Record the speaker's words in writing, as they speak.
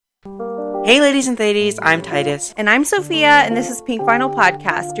Hey ladies and ladies, I'm Titus. And I'm Sophia, and this is Pink Vinyl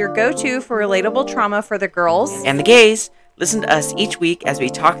Podcast, your go-to for relatable trauma for the girls and the gays. Listen to us each week as we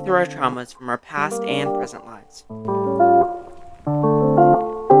talk through our traumas from our past and present lives.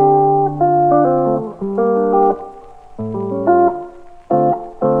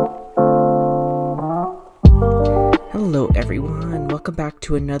 Hello everyone, welcome back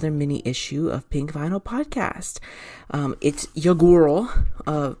to another mini issue of Pink Vinyl Podcast. It's your girl,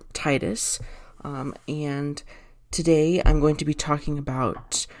 Titus, and today I'm going to be talking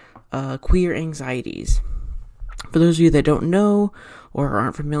about queer anxieties. For those of you that don't know or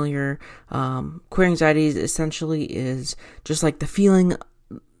aren't familiar, queer anxieties essentially is just like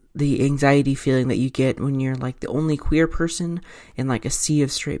the anxiety feeling that you get when you're like the only queer person in like a sea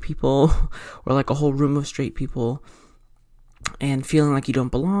of straight people or like a whole room of straight people, and feeling like you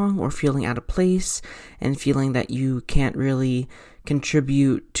don't belong or feeling out of place and feeling that you can't really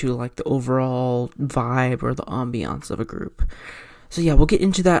contribute to like the overall vibe or the ambiance of a group. So yeah, we'll get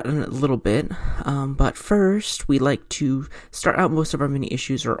into that in a little bit. But first, we like to start out most of our mini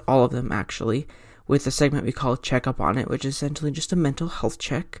issues, or all of them actually, with a segment we call Check Up On It, which is essentially just a mental health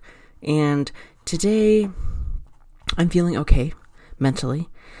check. And today, I'm feeling okay mentally.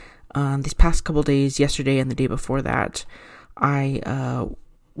 These past couple days, yesterday and the day before that, I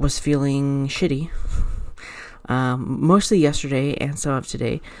was feeling shitty. Mostly yesterday and some of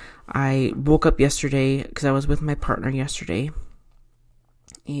today. I woke up yesterday because I was with my partner yesterday.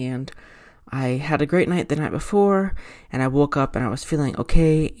 And I had a great night the night before, and I woke up and I was feeling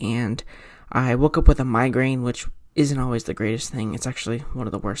okay, and I woke up with a migraine, which isn't always the greatest thing. It's actually one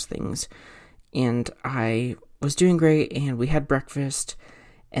of the worst things. And I was doing great, and we had breakfast,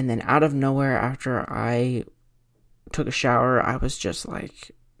 and then out of nowhere, after I took a shower, I was just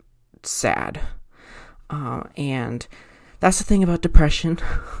like sad. And that's the thing about depression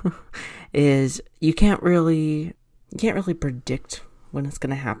is you can't really predict when it's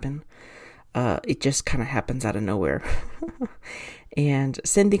going to happen. It just kind of happens out of nowhere. And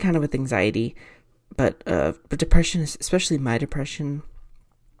same thing kind of with anxiety, but depression, especially my depression,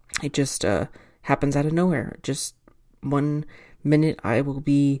 it just happens out of nowhere. Just one minute I will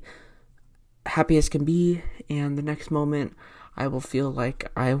be happy as can be, and the next moment I will feel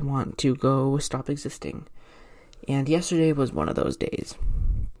like I want to go stop existing. And yesterday was one of those days.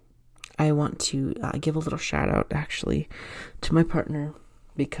 I want to give a little shout out actually to my partner,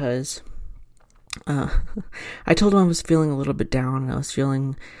 because I told him I was feeling a little bit down, and I was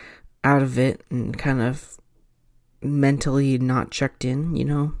feeling out of it and kind of mentally not checked in,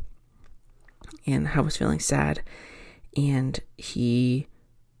 and I was feeling sad. And he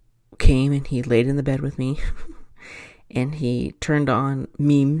came and he laid in the bed with me and he turned on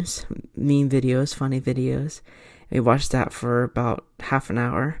meme videos, funny videos. We watched that for about half an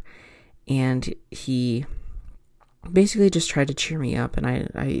hour, and he basically just tried to cheer me up, and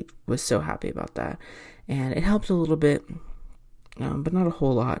I was so happy about that. And it helped a little bit, but not a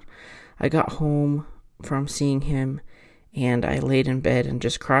whole lot. I got home from seeing him, and I laid in bed and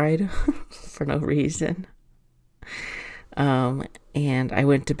just cried for no reason. And I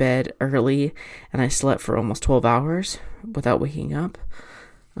went to bed early, and I slept for almost 12 hours without waking up,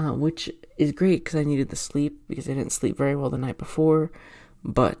 which is great because I needed the sleep, because I didn't sleep very well the night before,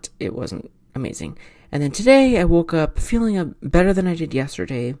 but it wasn't amazing. And then today I woke up feeling better than I did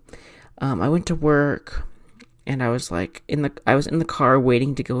yesterday. I went to work, and I was like I was in the car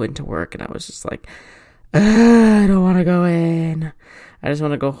waiting to go into work, and I was just like, I don't want to go in. I just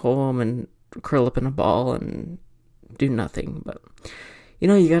want to go home and curl up in a ball and do nothing. But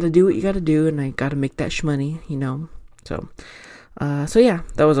you got to do what you got to do, and I got to make that shmoney, So yeah,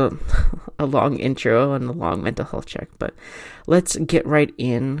 that was a long intro and a long mental health check, but let's get right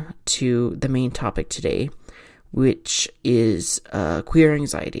into the main topic today, which is queer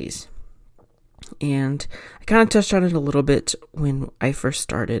anxieties. And I kind of touched on it a little bit when I first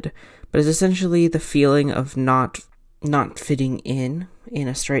started, but it's essentially the feeling of not fitting in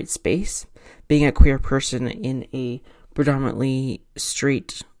a straight space, being a queer person in a predominantly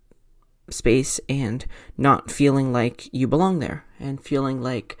straight space, and not feeling like you belong there, and feeling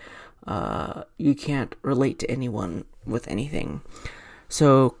like you can't relate to anyone with anything.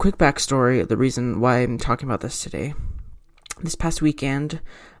 So, quick backstory, the reason why I'm talking about this today. This past weekend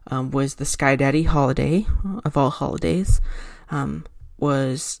was the Sky Daddy holiday, of all holidays,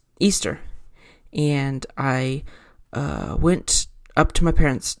 was Easter. And I went up to my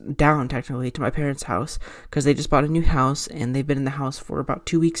parents, down technically to my parents' house, because they just bought a new house, and they've been in the house for about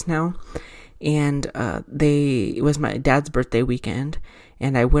 2 weeks now. And it was my dad's birthday weekend,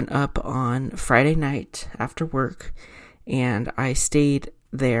 and I went up on Friday night after work, and I stayed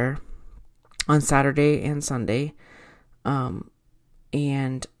there on Saturday and Sunday.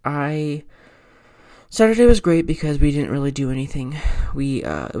 And Saturday was great because we didn't really do anything.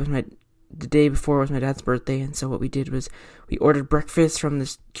 It was the day before was my dad's birthday, and so what we did was we ordered breakfast from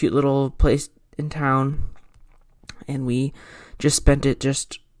this cute little place in town, and we just spent it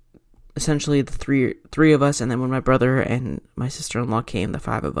just essentially the three of us, and then when my brother and my sister-in-law came, the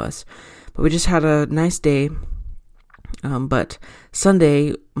 5 of us. But we just had a nice day. But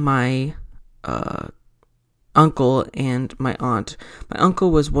Sunday, my uncle and my aunt. My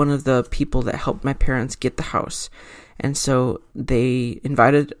uncle was one of the people that helped my parents get the house, and so they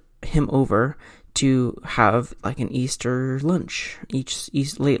invited him over to have like an Easter lunch,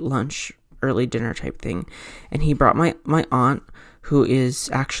 late lunch, early dinner type thing. And he brought my aunt, who is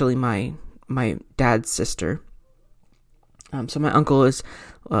actually my dad's sister. So my uncle is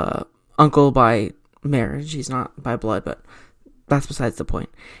uncle by marriage. He's not by blood, but that's besides the point.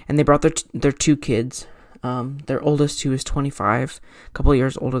 And they brought their 2 kids. Their oldest, who is 25, a couple of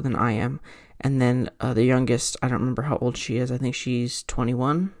years older than I am. And then the youngest, I don't remember how old she is. I think she's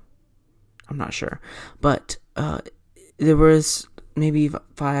 21. I'm not sure. But there was maybe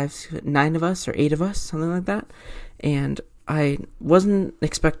 9 of us or 8 of us, something like that. And I wasn't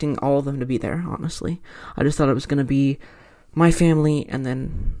expecting all of them to be there, honestly. I just thought it was going to be my family and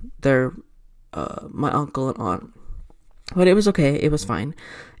then my uncle and aunt. But it was okay. It was fine.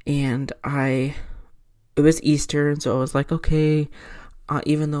 And it was Easter, and so I was like, okay,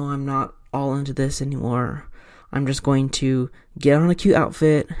 even though I'm not all into this anymore, I'm just going to get on a cute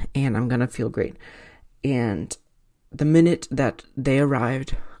outfit, and I'm going to feel great. And the minute that they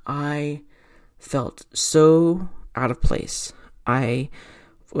arrived, I felt so out of place. I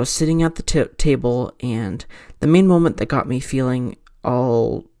was sitting at the table, and the main moment that got me feeling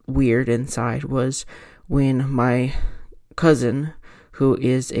all weird inside was when my cousin, who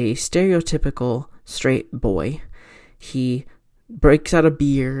is a stereotypical straight boy, he breaks out a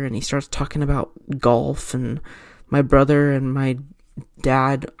beer and he starts talking about golf, and my brother and my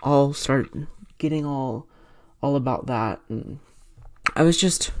dad all start getting all about that. And it was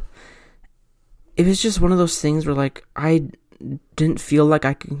just one of those things where like I didn't feel like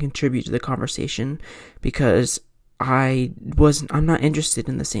I could contribute to the conversation because I'm not interested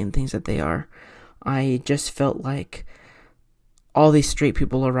in the same things that they are. I just felt like all these straight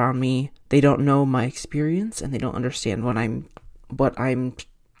people around me, they don't know my experience and they don't understand what I'm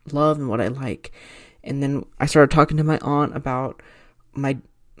love and what I like. And then I started talking to my aunt about my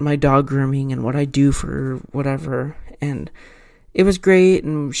dog grooming and what I do for whatever, and it was great.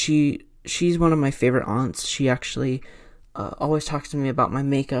 And she's one of my favorite aunts. She actually always talks to me about my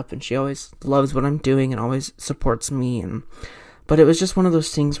makeup, and she always loves what I'm doing and always supports me. But it was just one of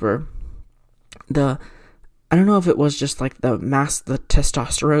those things where I don't know if it was just like the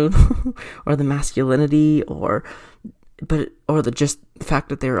testosterone or the masculinity or the fact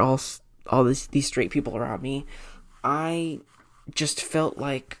that they were all these straight people around me. I just felt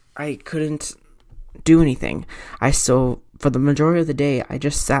like I couldn't do anything. So for the majority of the day, I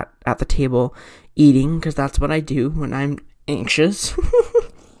just sat at the table eating, because that's what I do when I'm anxious.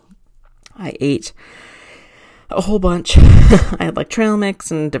 I ate a whole bunch. I had like trail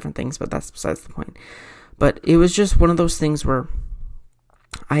mix and different things, but that's besides the point. But it was just one of those things where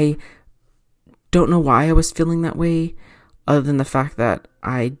I don't know why I was feeling that way, other than the fact that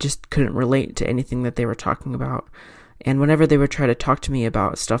I just couldn't relate to anything that they were talking about. And whenever they would try to talk to me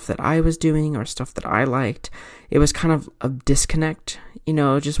about stuff that I was doing or stuff that I liked, it was kind of a disconnect,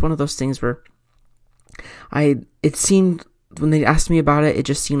 just one of those things where it seemed, when they asked me about it, it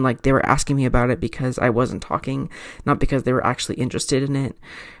just seemed like they were asking me about it because I wasn't talking, not because they were actually interested in it.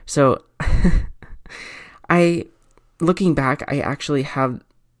 So looking back, I actually have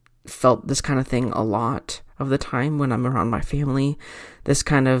felt this kind of thing a lot of the time when I'm around my family, this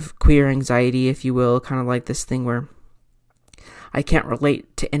kind of queer anxiety, if you will, kind of like this thing where I can't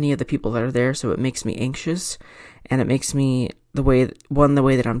relate to any of the people that are there, so it makes me anxious, and it makes me, the way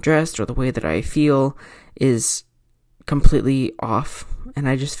that I'm dressed or the way that I feel is completely off, and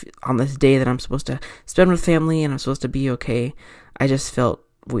I just, on this day that I'm supposed to spend with family and I'm supposed to be okay, I just felt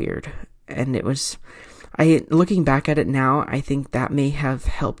weird. And it was, looking back at it now, I think that may have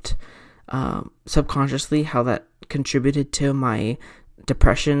helped subconsciously, how that contributed to my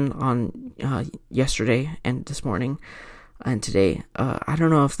depression on yesterday and this morning and today. I don't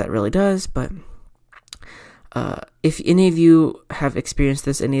know if that really does, but if any of you have experienced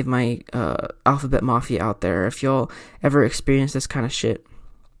this, any of my Alphabet Mafia out there, if y'all ever experienced this kind of shit,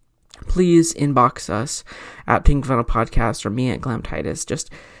 please inbox us at Pink Funnel Podcast or me at Glam Titus.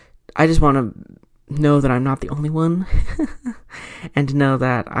 I just want to know that I'm not the only one and to know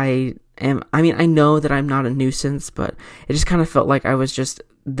that I know that I'm not a nuisance, but it just kind of felt like I was just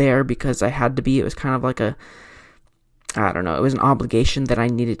there because I had to be. It was kind of like I don't know, it was an obligation that I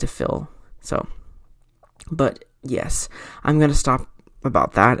needed to fill. So, but yes, I'm going to stop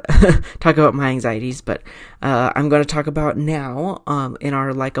about that, talk about my anxieties, but I'm going to talk about now in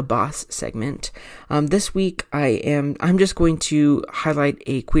our Like a Boss segment. This week I'm just going to highlight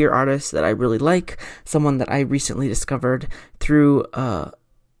a queer artist that I really like, someone that I recently discovered through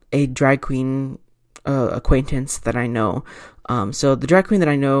a drag queen acquaintance that I know. So the drag queen that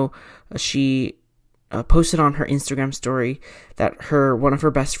I know, she posted on her Instagram story that one of her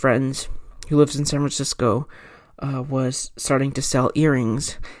best friends who lives in San Francisco was starting to sell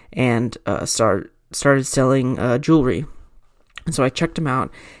earrings and started selling jewelry. And so I checked him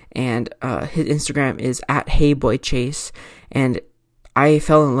out, and his Instagram is @HeyBoyChase, and I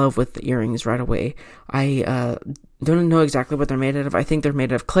fell in love with the earrings right away. I don't know exactly what they're made out of. I think they're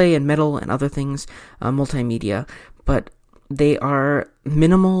made out of clay and metal and other things, multimedia, but they are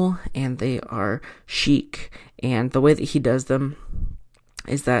minimal and they are chic. And the way that he does them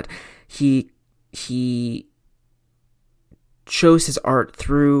is that he shows his art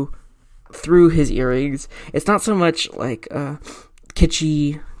through his earrings. It's not so much like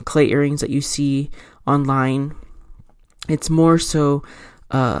kitschy clay earrings that you see online. It's more so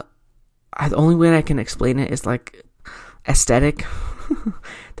the only way I can explain it is like aesthetic.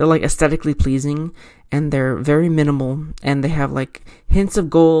 They're like aesthetically pleasing, and they're very minimal, and they have like hints of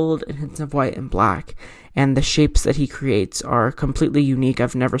gold and hints of white and black, and the shapes that he creates are completely unique.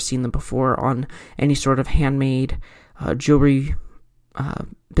 I've never seen them before on any sort of handmade jewelry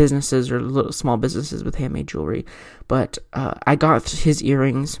businesses or little small businesses with handmade jewelry. But I got his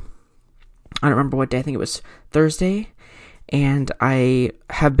earrings, I don't remember what day, I think it was Thursday, and I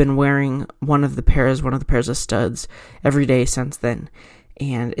have been wearing one of the pairs of studs every day since then.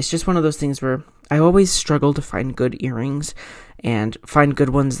 And it's just one of those things where I always struggle to find good earrings and find good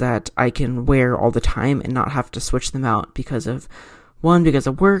ones that I can wear all the time and not have to switch them out because of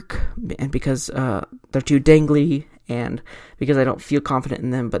work, and because they're too dangly, and because I don't feel confident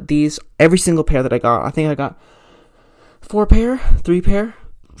in them. But every single pair that I got, I think I got 4 pair.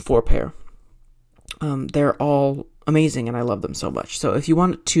 They're all amazing, and I love them so much. So if you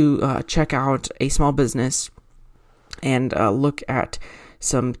want to check out a small business and look at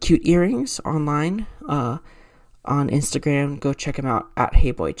some cute earrings online on Instagram, go check them out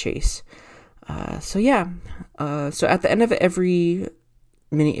 @HeyBoyChase. So at the end of every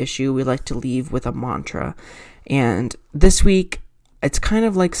mini issue, we like to leave with a mantra. And this week, it's kind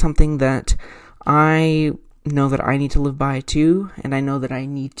of like something that I know that I need to live by too. And I know that I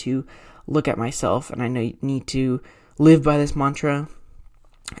need to look at myself, and I need to live by this mantra,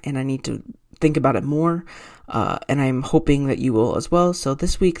 and I need to think about it more. And I'm hoping that you will as well. So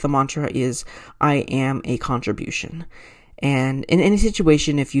this week, the mantra is, I am a contribution. And in any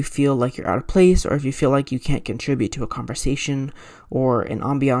situation, if you feel like you're out of place, or if you feel like you can't contribute to a conversation or an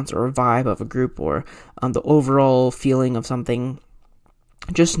ambiance or a vibe of a group, or the overall feeling of something,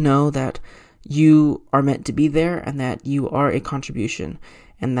 just know that you are meant to be there, and that you are a contribution,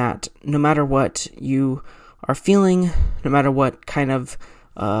 and that no matter what you are feeling, no matter what kind of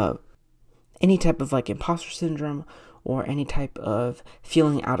any type of like imposter syndrome or any type of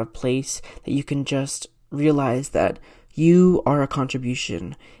feeling out of place, that you can just realize that you are a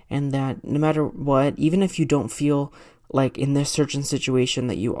contribution, and that no matter what, even if you don't feel like in this certain situation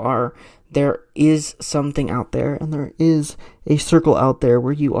that you are, there is something out there, and there is a circle out there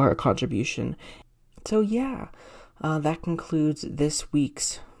where you are a contribution. So yeah, that concludes this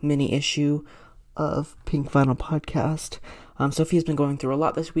week's mini issue of Pink Vinyl Podcast. Sophia's been going through a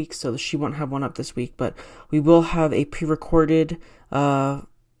lot this week, so she won't have one up this week, but we will have a pre-recorded long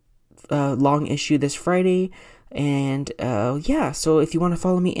issue this Friday. And so if you want to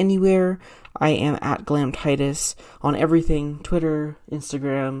follow me anywhere, I am @GlamTitus on everything: Twitter,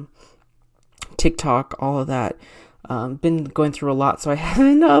 Instagram, TikTok, all of that. Been going through a lot, so I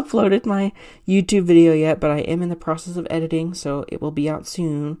haven't uploaded my YouTube video yet, but I am in the process of editing, so it will be out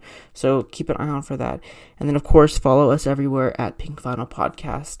soon. So keep an eye on for that. And then, of course, follow us everywhere @Pink Vinyl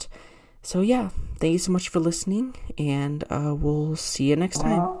Podcast. So yeah, thank you so much for listening, and we'll see you next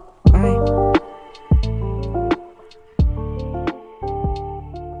time. Bye.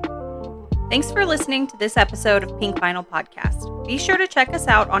 Thanks for listening to this episode of Pink Vinyl Podcast. Be sure to check us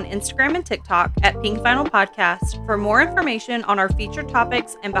out on Instagram and TikTok @Pink Vinyl Podcast for more information on our featured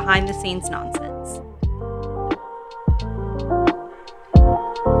topics and behind the scenes nonsense.